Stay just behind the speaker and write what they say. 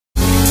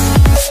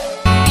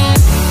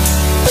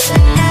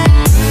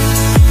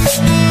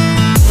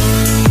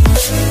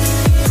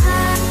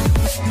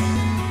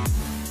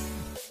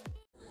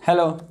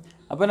Hello.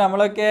 അപ്പോൾ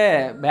നമ്മളൊക്കെ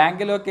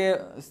ബാങ്കിലൊക്കെ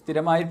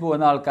സ്ഥിരമായി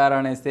പോകുന്ന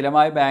ആൾക്കാരാണ്,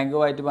 സ്ഥിരമായി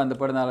ബാങ്കുമായിട്ട്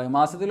ബന്ധപ്പെടുന്ന ആളുകൾ.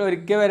 മാസത്തിൽ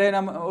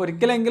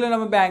ഒരിക്കലെങ്കിലും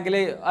നമ്മൾ ബാങ്കിൽ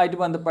ആയിട്ട്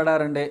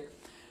ബന്ധപ്പെടാറുണ്ട്.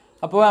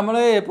 അപ്പോൾ നമ്മൾ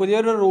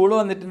പുതിയൊരു റൂള്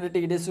വന്നിട്ടുണ്ട്,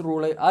 TDS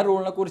റൂള്. ആ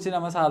റൂളിനെ കുറിച്ച്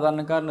നമ്മൾ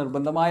സാധാരണക്കാർ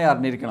നിർബന്ധമായി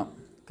അറിഞ്ഞിരിക്കണം.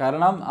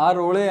 കാരണം ആ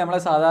റൂള്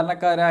നമ്മളെ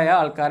സാധാരണക്കാരായ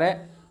ആൾക്കാരെ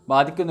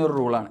ബാധിക്കുന്ന ഒരു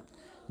റൂളാണ്.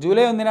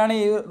 ജൂലൈ 1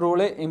 ഈ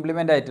റൂള്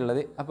ഇംപ്ലിമെൻ്റ്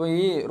ആയിട്ടുള്ളത്. അപ്പോൾ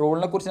ഈ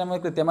റൂളിനെ കുറിച്ച് നമ്മൾ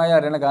കൃത്യമായി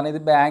അറിയണം. കാരണം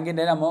ഇത്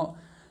ബാങ്കിൻ്റെ നമ്മൾ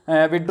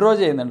വിഡ്രോ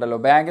ചെയ്യുന്നുണ്ടല്ലോ,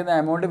 ബാങ്കിൽ നിന്ന്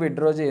എമൗണ്ട്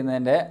വിഡ്രോ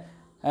ചെയ്യുന്നതിൻ്റെ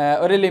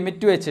ഒരു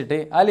ലിമിറ്റ് വെച്ചിട്ട്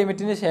ആ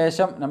ലിമിറ്റിന്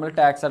ശേഷം നമ്മൾ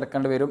ടാക്സ്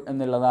അടക്കേണ്ടി വരും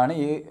എന്നുള്ളതാണ്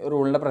ഈ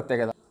റൂളിൻ്റെ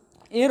പ്രത്യേകത.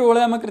 ഈ റൂള്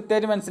നമ്മൾ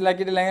കൃത്യമായിട്ട്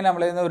മനസ്സിലാക്കിയിട്ടില്ലെങ്കിൽ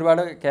നമ്മളിൽ നിന്ന്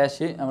ഒരുപാട്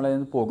ക്യാഷ് നമ്മളിൽ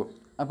നിന്ന് പോകും.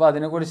 അപ്പോൾ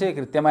അതിനെക്കുറിച്ച്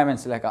കൃത്യമായി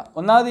മനസ്സിലാക്കാം.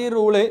 ഒന്നാമത് ഈ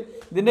റൂള്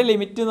ഇതിൻ്റെ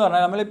ലിമിറ്റ് എന്ന്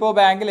പറഞ്ഞാൽ നമ്മളിപ്പോൾ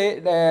ബാങ്കിൽ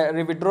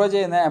വിഡ്രോ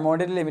ചെയ്യുന്ന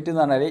എമൗണ്ടിൻ്റെ ലിമിറ്റ്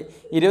എന്ന് പറഞ്ഞാൽ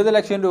 20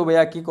 ലക്ഷം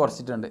രൂപയാക്കി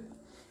കുറച്ചിട്ടുണ്ട്.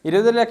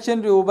 20 ലക്ഷം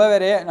രൂപ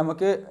വരെ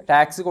നമുക്ക്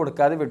ടാക്സ്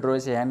കൊടുക്കാതെ വിഡ്രോ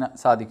ചെയ്യാൻ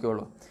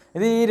സാധിക്കുകയുള്ളൂ.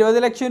 ഇത് ഈ 20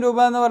 ലക്ഷം രൂപ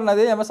എന്ന്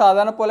പറഞ്ഞത് നമ്മൾ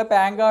സാധാരണ പോലെ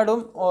പാൻ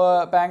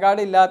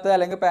കാർഡ് ഇല്ലാത്ത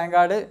അല്ലെങ്കിൽ പാൻ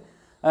കാർഡ്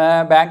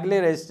ബാങ്കിൽ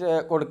രജിസ്റ്റർ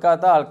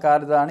കൊടുക്കാത്ത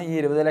ആൾക്കാരുതാണ് ഈ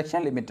 20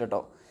 ലക്ഷം ലിമിറ്റ് കേട്ടോ.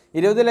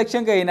 20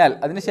 ലക്ഷം കഴിഞ്ഞാൽ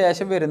അതിന്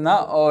ശേഷം വരുന്ന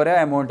ഓരോ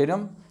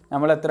എമൗണ്ടിനും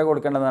നമ്മൾ എത്ര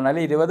കൊടുക്കേണ്ടതെന്ന് പറഞ്ഞാൽ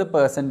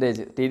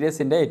 20%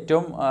 TDSൻ്റെ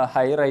ഏറ്റവും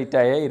ഹൈ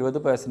റേറ്റായ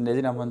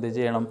 20% നമ്മൾ എന്ത്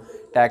ചെയ്യണം,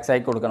 ടാക്സ്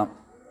ആയി കൊടുക്കണം.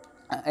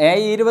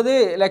 ഈ 20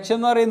 ലക്ഷം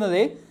എന്ന്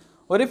പറയുന്നത്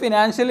ഒരു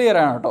ഫിനാൻഷ്യൽ ഇയർ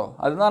ആണ് കേട്ടോ.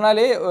 അതെന്ന് പറഞ്ഞാൽ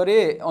ഒരു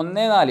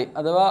 1-4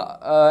 അഥവാ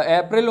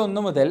ഏപ്രിൽ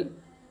 1 മുതൽ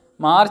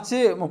മാർച്ച്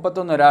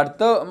 31 വരെ,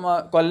 അടുത്ത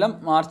കൊല്ലം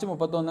മാർച്ച്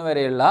 31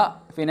 വരെയുള്ള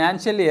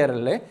ഫിനാൻഷ്യൽ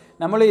ഇയറിൽ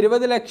നമ്മൾ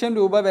 20 ലക്ഷം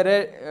രൂപ വരെ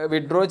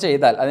വിഡ്രോ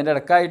ചെയ്താൽ, അതിൻ്റെ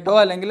ഇടക്കായിട്ടോ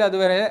അല്ലെങ്കിൽ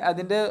അതുവരെ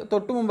അതിൻ്റെ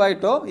തൊട്ട്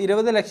മുമ്പായിട്ടോ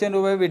 20 ലക്ഷം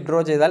രൂപ വിഡ്രോ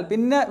ചെയ്താൽ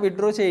പിന്നെ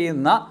വിഡ്രോ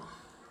ചെയ്യുന്ന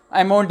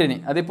എമൗണ്ടിന്,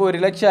 അതിപ്പോൾ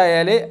 1 ലക്ഷം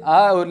ആയാൽ ആ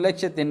 1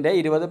 ലക്ഷത്തിൻ്റെ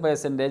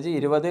 20%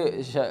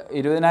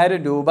 20,000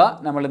 രൂപ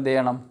നമ്മൾ എന്ത്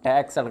ചെയ്യണം,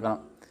 ടാക്സ് അടക്കണം.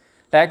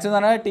 ടാക്സ് എന്ന്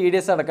പറഞ്ഞാൽ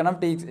TDS അടക്കണം.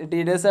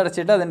 TDS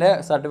അടച്ചിട്ട് അതിൻ്റെ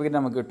സർട്ടിഫിക്കറ്റ്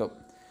നമുക്ക് കിട്ടും.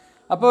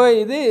 അപ്പോൾ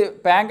ഇത്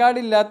പാൻ കാർഡ്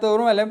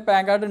ഇല്ലാത്തവരും അല്ലെങ്കിൽ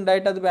പാൻ കാർഡ്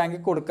ഉണ്ടായിട്ട് അത്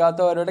ബാങ്കിൽ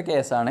കൊടുക്കാത്തവരുടെ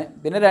കേസാണ്.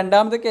 പിന്നെ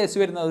രണ്ടാമത്തെ കേസ്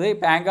വരുന്നത്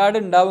പാൻ കാർഡ്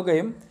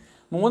ഉണ്ടാവുകയും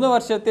 3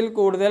 വർഷത്തിൽ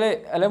കൂടുതൽ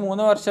അല്ലെങ്കിൽ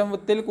 3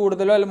 വർഷത്തിൽ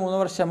കൂടുതലോ അല്ലെങ്കിൽ 3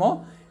 വർഷമോ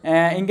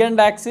ഇൻകം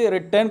ടാക്സ്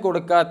റിട്ടേൺ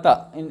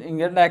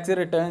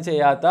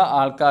ചെയ്യാത്ത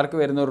ആൾക്കാർക്ക്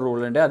വരുന്ന ഒരു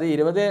റൂളുണ്ട്. അത്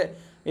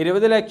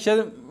 20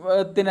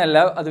 ലക്ഷത്തിനല്ല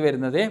അത്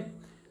വരുന്നത്.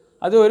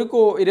 അത്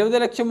 20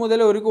 ലക്ഷം മുതൽ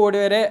 1 കോടി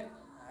വരെ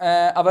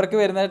അവർക്ക്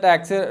വരുന്ന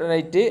ടാക്സ്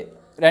റേറ്റ്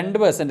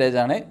 2%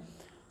 ആണ്.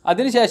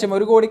 അതിനുശേഷം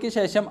 1 കോടിക്ക്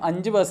ശേഷം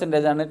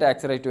 5% ആണ്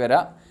ടാക്സ് റേറ്റ് വരിക.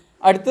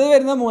 അടുത്തത്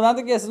വരുന്ന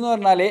മൂന്നാമത്തെ കേസ് എന്ന്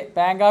പറഞ്ഞാൽ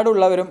പാൻ കാർഡ്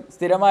ഉള്ളവരും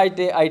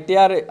സ്ഥിരമായിട്ട്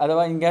ITR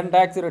അഥവാ ഇൻകം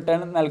ടാക്സ്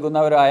റിട്ടേൺ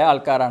നൽകുന്നവരായ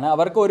ആൾക്കാരാണ്.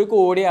 അവർക്ക് 1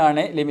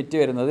 കോടിയാണ് ലിമിറ്റ്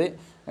വരുന്നത്,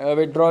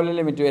 വിഡ്രോവൽ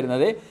ലിമിറ്റ്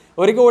വരുന്നത്.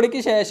 1 കോടിക്ക്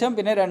ശേഷം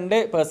പിന്നെ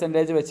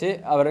 2% വെച്ച്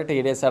അവർ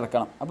TDS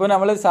അടക്കണം. അപ്പോൾ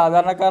നമ്മൾ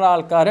സാധാരണക്കാർ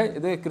ആൾക്കാർ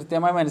ഇത്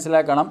കൃത്യമായി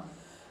മനസ്സിലാക്കണം.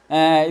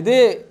 ഇത്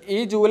ഈ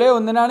ജൂലൈ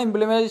 1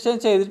 ഇംപ്ലിമെൻറ്റേഷൻ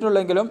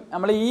ചെയ്തിട്ടുള്ളെങ്കിലും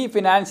നമ്മൾ ഈ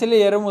ഫിനാൻഷ്യൽ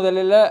ഇയർ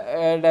മുതലുള്ള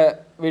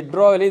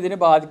വിഡ്രോവൽ ഇതിന്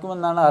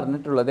ബാധിക്കുമെന്നാണ്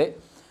അറിഞ്ഞിട്ടുള്ളത്.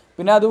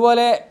 പിന്നെ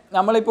അതുപോലെ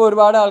നമ്മളിപ്പോൾ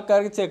ഒരുപാട്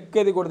ആൾക്കാർക്ക് ചെക്ക്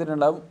ചെയ്ത്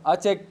കൊടുത്തിട്ടുണ്ടാകും. ആ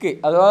ചെക്ക്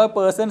അഥവാ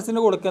പേഴ്സൺസിന്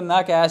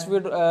കൊടുക്കുന്ന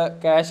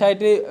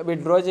ക്യാഷായിട്ട്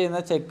വിഡ്രോ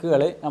ചെയ്യുന്ന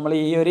ചെക്കുകൾ നമ്മൾ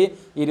ഈ ഒരു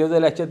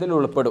 20 ലക്ഷത്തിൽ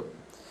ഉൾപ്പെടും.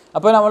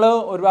 അപ്പോൾ നമ്മൾ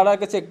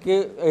ഒരുപാടൊക്കെ ചെക്ക്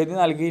എഴുതി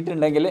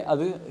നൽകിയിട്ടുണ്ടെങ്കിൽ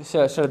അത്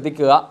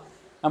ശ്രദ്ധിക്കുക.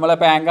 നമ്മളെ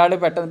പാൻ കാർഡ്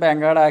പെട്ടെന്ന് പാൻ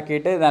കാർഡ്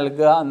ആക്കിയിട്ട്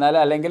നൽകുക. എന്നാൽ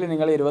അല്ലെങ്കിൽ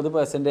നിങ്ങൾ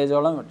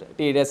 20%ഓളം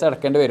TDS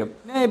അടക്കേണ്ടി വരും.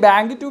 പിന്നെ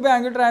ബാങ്ക് ടു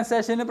ബാങ്ക്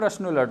ട്രാൻസാക്ഷന്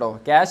പ്രശ്നമില്ല കേട്ടോ.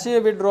 ക്യാഷ്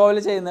വിഡ്രോവൽ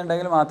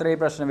ചെയ്യുന്നുണ്ടെങ്കിൽ മാത്രമേ ഈ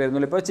പ്രശ്നം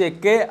വരുന്നുള്ളൂ. ഇപ്പോൾ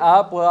ചെക്ക് ആ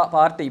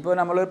പാർട്ടി, ഇപ്പോൾ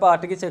നമ്മളൊരു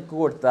പാർട്ടിക്ക് ചെക്ക്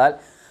കൊടുത്താൽ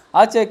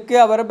ആ ചെക്ക്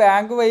അവർ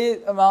ബാങ്ക് വഴി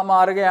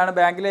മാറുകയാണ്,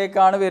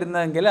 ബാങ്കിലേക്കാണ്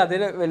വരുന്നതെങ്കിൽ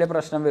അതിൽ വലിയ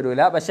പ്രശ്നം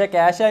വരില്ല. പക്ഷേ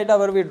ക്യാഷായിട്ട്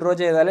അവർ വിഡ്രോ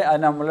ചെയ്താൽ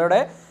അത്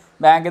നമ്മളുടെ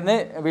ബാങ്കിൽ നിന്ന്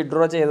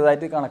വിഡ്രോ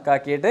ചെയ്തതായിട്ട്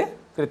കണക്കാക്കിയിട്ട്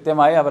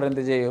കൃത്യമായി അവർ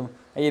എന്ത് ചെയ്യും,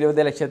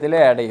 20 ലക്ഷത്തിൽ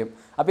ആഡ് ചെയ്യും.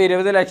 അപ്പോൾ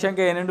 20 ലക്ഷം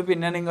കഴിഞ്ഞിട്ട്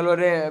പിന്നെ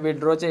നിങ്ങളൊരു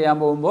വിഡ്രോ ചെയ്യാൻ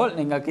പോകുമ്പോൾ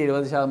നിങ്ങൾക്ക്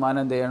 20%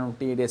 എന്ത് ചെയ്യണം,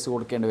 TDS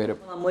കൊടുക്കേണ്ടി വരും.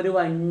 നമ്മൊരു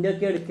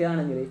വണ്ടിയൊക്കെ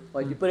എടുക്കുകയാണെങ്കിൽ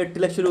ഇപ്പോൾ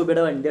 8 ലക്ഷം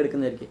രൂപയുടെ വണ്ടി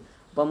എടുക്കുന്നതായിരിക്കും.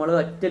 അപ്പോൾ നമ്മൾ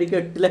ഒറ്റയ്ക്ക്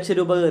 8 ലക്ഷം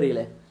രൂപ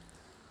കയറിയില്ലേ?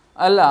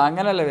 അല്ല,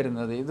 അങ്ങനെയല്ല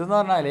വരുന്നത്. ഇതെന്ന്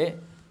പറഞ്ഞാൽ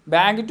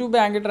ബാങ്ക് ടു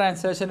ബാങ്ക്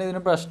ട്രാൻസാക്ഷൻ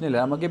ഇതിന് പ്രശ്നമില്ല.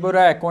 നമുക്കിപ്പോൾ ഒരു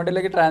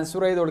അക്കൗണ്ടിലേക്ക്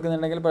ട്രാൻസ്ഫർ ചെയ്ത്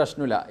കൊടുക്കുന്നുണ്ടെങ്കിൽ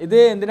പ്രശ്നമില്ല. ഇത്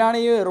എന്തിനാണ്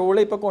ഈ റൂൾ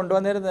ഇപ്പോൾ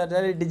കൊണ്ടുവന്നിരുന്നത്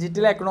വെച്ചാൽ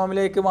ഡിജിറ്റൽ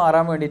എക്കണോമിയിലേക്ക്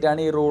മാറാൻ വേണ്ടിയിട്ടാണ്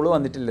ഈ റൂൾ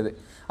വന്നിട്ടുള്ളത്.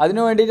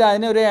 അതിന് വേണ്ടിയിട്ട്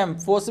അതിനൊരു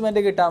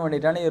എൻഫോഴ്സ്മെൻറ്റ് കിട്ടാൻ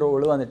വേണ്ടിയിട്ടാണ് ഈ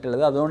റൂൾ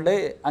വന്നിട്ടുള്ളത്. അതുകൊണ്ട്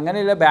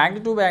അങ്ങനെയുള്ള ബാങ്ക്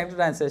ടു ബാങ്ക്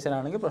ട്രാൻസാക്ഷൻ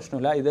ആണെങ്കിൽ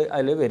പ്രശ്നമില്ല, ഇത്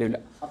അതിൽ വരില്ല.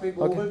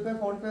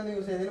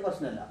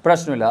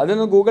 പ്രശ്നമില്ല,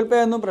 അതൊന്നും ഗൂഗിൾ പേ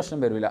ഒന്നും പ്രശ്നം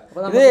വരില്ല.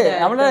 ഇത്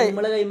നമ്മുടെ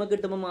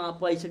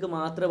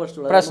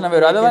പ്രശ്നം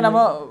വരും. അഥവാ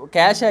നമ്മൾ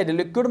ക്യാഷ് ആയിട്ട്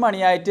ലിക്വിഡ്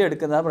മണി ആയിട്ട്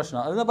എടുക്കുന്ന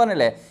പ്രശ്നം അതെന്ന്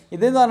പറഞ്ഞില്ലേ.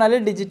 ഇതെന്ന് പറഞ്ഞാൽ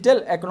ഡിജിറ്റൽ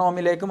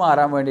എക്കണോമിയിലേക്ക്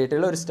മാറാൻ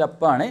വേണ്ടിയിട്ടുള്ള ഒരു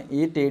സ്റ്റെപ്പാണ് ഈ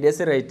TDS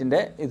റേറ്റിൻ്റെ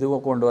ഇത്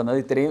കൊണ്ടുവന്നത്,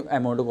 ഇത്രയും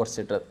എമൗണ്ട്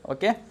കുറച്ചിട്ടത്.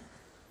 ഓക്കെ.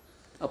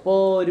 അപ്പോൾ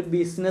ഒരു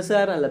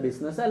ബിസിനസ്സുകാരനല്ല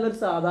ഒരു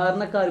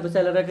സാധാരണക്കാർ ഇപ്പോൾ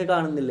ചിലരൊക്കെ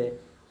കാണുന്നില്ലേ,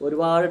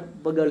 ഒരുപാട്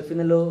ഇപ്പോൾ ഗൾഫിൽ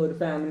നിന്നല്ലോ ഒരു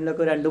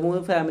ഫാമിലിയിലൊക്കെ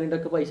 2-3 ഫാമിലിൻ്റെ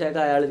ഒക്കെ പൈസ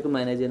ഒക്കെ അയാൾക്ക്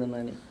മാനേജ്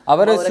ചെയ്യുന്നതാണ്.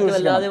 വളരെ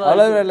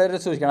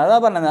സൂക്ഷിക്കണം. അതാ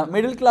പറഞ്ഞത്,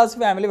 മിഡിൽ ക്ലാസ്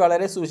ഫാമിലി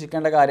വളരെ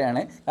സൂക്ഷിക്കേണ്ട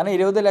കാര്യമാണ്. കാരണം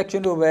 20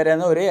 ലക്ഷം രൂപ വരെ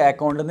ഒരു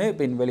അക്കൗണ്ടിൽ നിന്ന്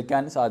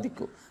പിൻവലിക്കാൻ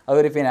സാധിക്കും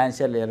അതൊരു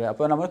ഫിനാൻഷ്യൽ ഇയർ.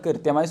 അപ്പോൾ നമ്മൾ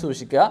കൃത്യമായി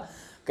സൂക്ഷിക്കുക.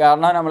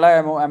 കാരണം നമ്മളെ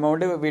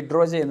എമൗണ്ട്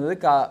വിഡ്രോ ചെയ്യുന്നത്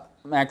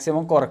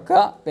മാക്സിമം കുറക്കുക.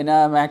 പിന്നെ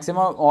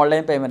മാക്സിമം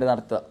ഓൺലൈൻ പേയ്മെൻറ്റ്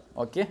നടത്തുക.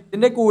 ഓക്കെ.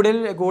 ഇതിൻ്റെ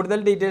കൂടുതൽ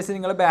ഡീറ്റെയിൽസ്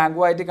നിങ്ങൾ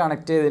ബാങ്കുമായിട്ട്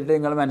കണക്ട് ചെയ്തിട്ട്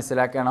നിങ്ങൾ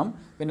മനസ്സിലാക്കണം.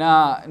 പിന്നെ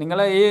നിങ്ങൾ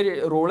ഈ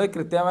റൂള്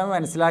കൃത്യമായി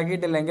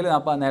മനസ്സിലാക്കിയിട്ടില്ലെങ്കിൽ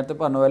അപ്പോൾ നേരത്തെ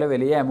പറഞ്ഞ പോലെ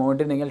വലിയ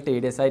എമൗണ്ട് നിങ്ങൾ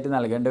TDS ആയിട്ട്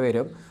നൽകേണ്ടി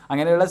വരും.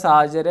 അങ്ങനെയുള്ള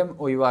സാഹചര്യം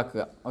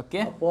ഒഴിവാക്കുക.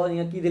 ഓക്കെ. അപ്പോൾ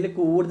നിങ്ങൾക്ക് ഇതിൽ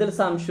കൂടുതൽ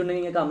സംശയം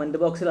ഉണ്ടെങ്കിൽ നിങ്ങൾ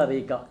കമൻറ്റ് ബോക്സിൽ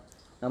അറിയിക്കാം.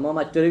 നമ്മൾ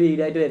മറ്റൊരു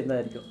വീഡിയോ ആയിട്ട്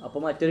വരുന്നതായിരിക്കും. അപ്പോൾ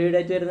മറ്റൊരു വീഡിയോ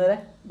ആയിട്ട് വരുന്നവരെ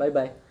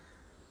ബൈ.